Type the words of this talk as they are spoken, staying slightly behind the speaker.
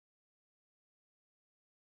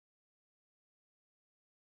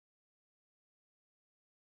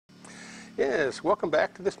Yes, welcome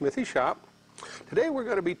back to the Smithy shop. Today we're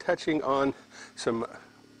going to be touching on some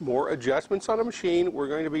more adjustments on the machine. We're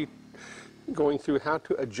going to be going through how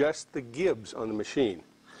to adjust the Gibs on the machine.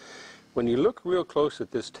 When you look real close at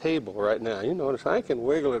this table right now, you notice I can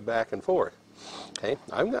wiggle it back and forth. Okay,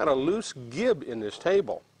 I've got a loose Gib in this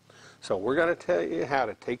table. So we're going to tell you how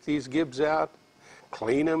to take these Gibs out,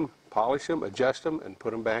 clean them, polish them, adjust them, and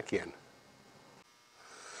put them back in.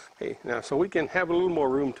 Okay, now so we can have a little more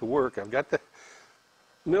room to work, I've got the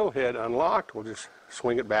mill head unlocked. We'll just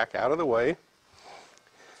swing it back out of the way.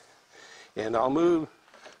 And I'll move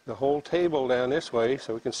the whole table down this way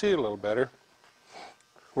so we can see it a little better.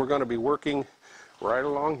 We're going to be working right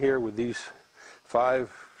along here with these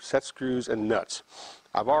 5 set screws and nuts.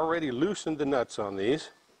 I've already loosened the nuts on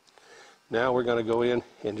these. Now we're going to go in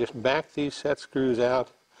and just back these set screws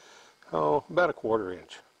out, about a 1/4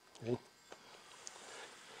 inch. Okay?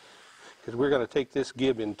 Because we're going to take this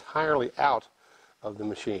Gib entirely out of the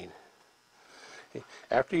machine. Okay.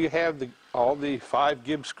 After you have all the 5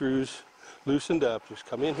 Gib screws loosened up, just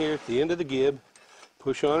come in here at the end of the Gib,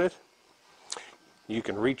 push on it. You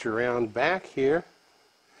can reach around back here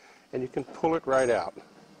and you can pull it right out.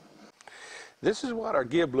 This is what our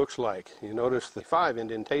Gib looks like. You notice the 5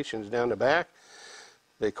 indentations down the back.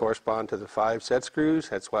 They correspond to the 5 set screws.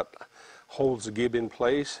 That's what holds the Gib in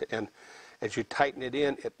place, and as you tighten it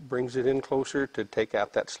in, it brings it in closer to take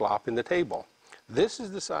out that slop in the table. This is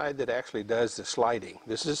the side that actually does the sliding.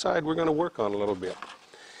 This is the side we're going to work on a little bit.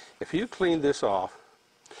 If you cleaned this off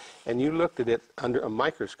and you looked at it under a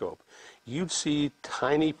microscope, you'd see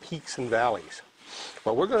tiny peaks and valleys.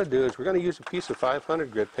 What we're going to do is we're going to use a piece of 500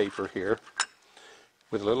 grit paper here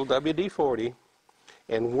with a little WD-40,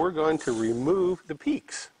 and we're going to remove the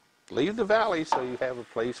peaks. Leave the valleys so you have a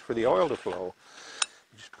place for the oil to flow.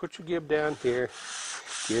 Just put your Gib down here,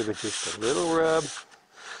 give it just a little rub,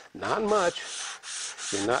 not much.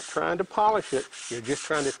 You're not trying to polish it, you're just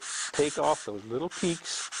trying to take off those little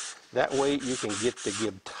peaks. That way you can get the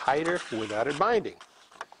Gib tighter without it binding.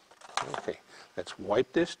 Okay, let's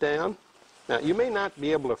wipe this down. Now you may not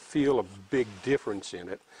be able to feel a big difference in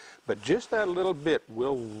it, but just that little bit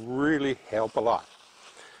will really help a lot.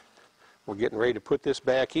 We're getting ready to put this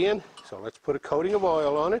back in, so let's put a coating of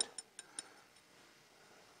oil on it.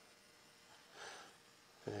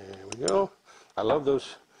 There we go. I love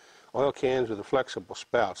those oil cans with the flexible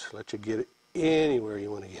spouts. Let you get it anywhere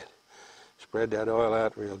you want to get. Spread that oil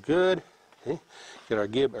out real good. Okay. Get our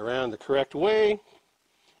Gib around the correct way,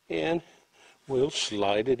 and we'll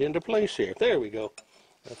slide it into place here. There we go.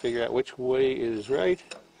 I'll figure out which way is right.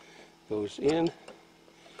 Goes in.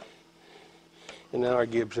 And now our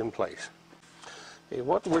Gib's in place. Okay,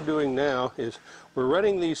 what we're doing now is we're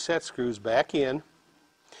running these set screws back in,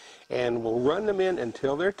 and we'll run them in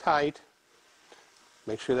until they're tight.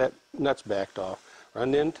 Make sure that nut's backed off.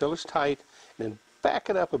 Run in until it's tight, and then back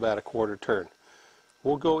it up about a 1/4 turn.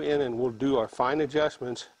 We'll go in and we'll do our fine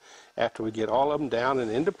adjustments after we get all of them down and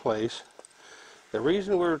into place. The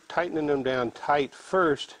reason we're tightening them down tight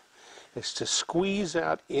first is to squeeze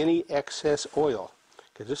out any excess oil,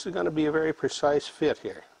 because this is going to be a very precise fit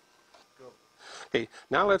here. Okay,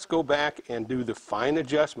 now let's go back and do the fine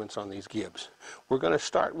adjustments on these Gibs. We're going to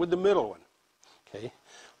start with the middle one. Okay,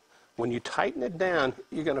 when you tighten it down,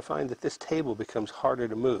 you're going to find that this table becomes harder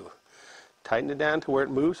to move. Tighten it down to where it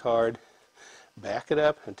moves hard. Back it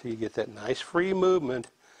up until you get that nice free movement.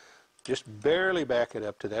 Just barely back it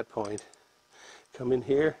up to that point. Come in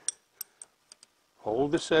here,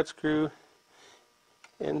 hold the set screw,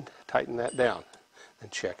 and tighten that down. Then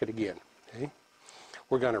check it again. Okay?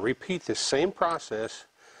 We're going to repeat the same process.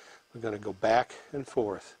 We're going to go back and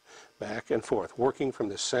forth, working from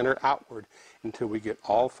the center outward until we get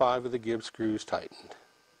all 5 of the Gib screws tightened.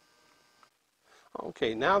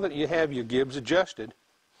 Okay, now that you have your Gibs adjusted,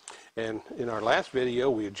 and in our last video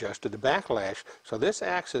we adjusted the backlash, so this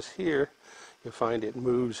axis here, you'll find it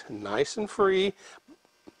moves nice and free,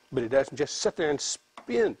 but it doesn't just sit there and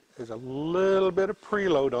spin. There's a little bit of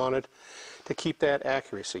preload on it to keep that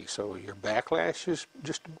accuracy. So your backlash is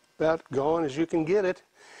just about going as you can get it,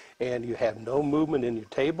 and you have no movement in your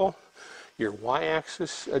table. Your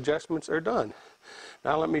y-axis adjustments are done.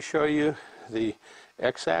 Now let me show you the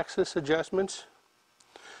x-axis adjustments,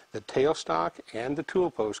 the tailstock, and the tool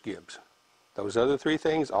post Gibs. Those other 3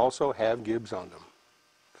 things also have Gibs on them.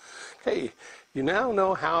 Okay, you now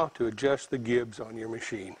know how to adjust the Gibs on your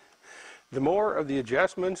machine. The more of the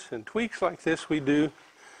adjustments and tweaks like this we do,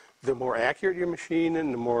 the more accurate your machine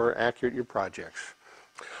and the more accurate your projects.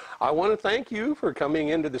 I want to thank you for coming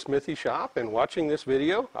into the Smithy shop and watching this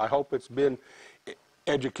video. I hope it's been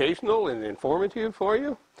educational and informative for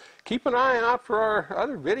you. Keep an eye out for our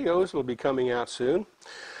other videos that will be coming out soon.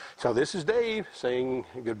 So this is Dave saying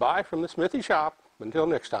goodbye from the Smithy shop. Until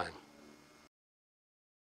next time.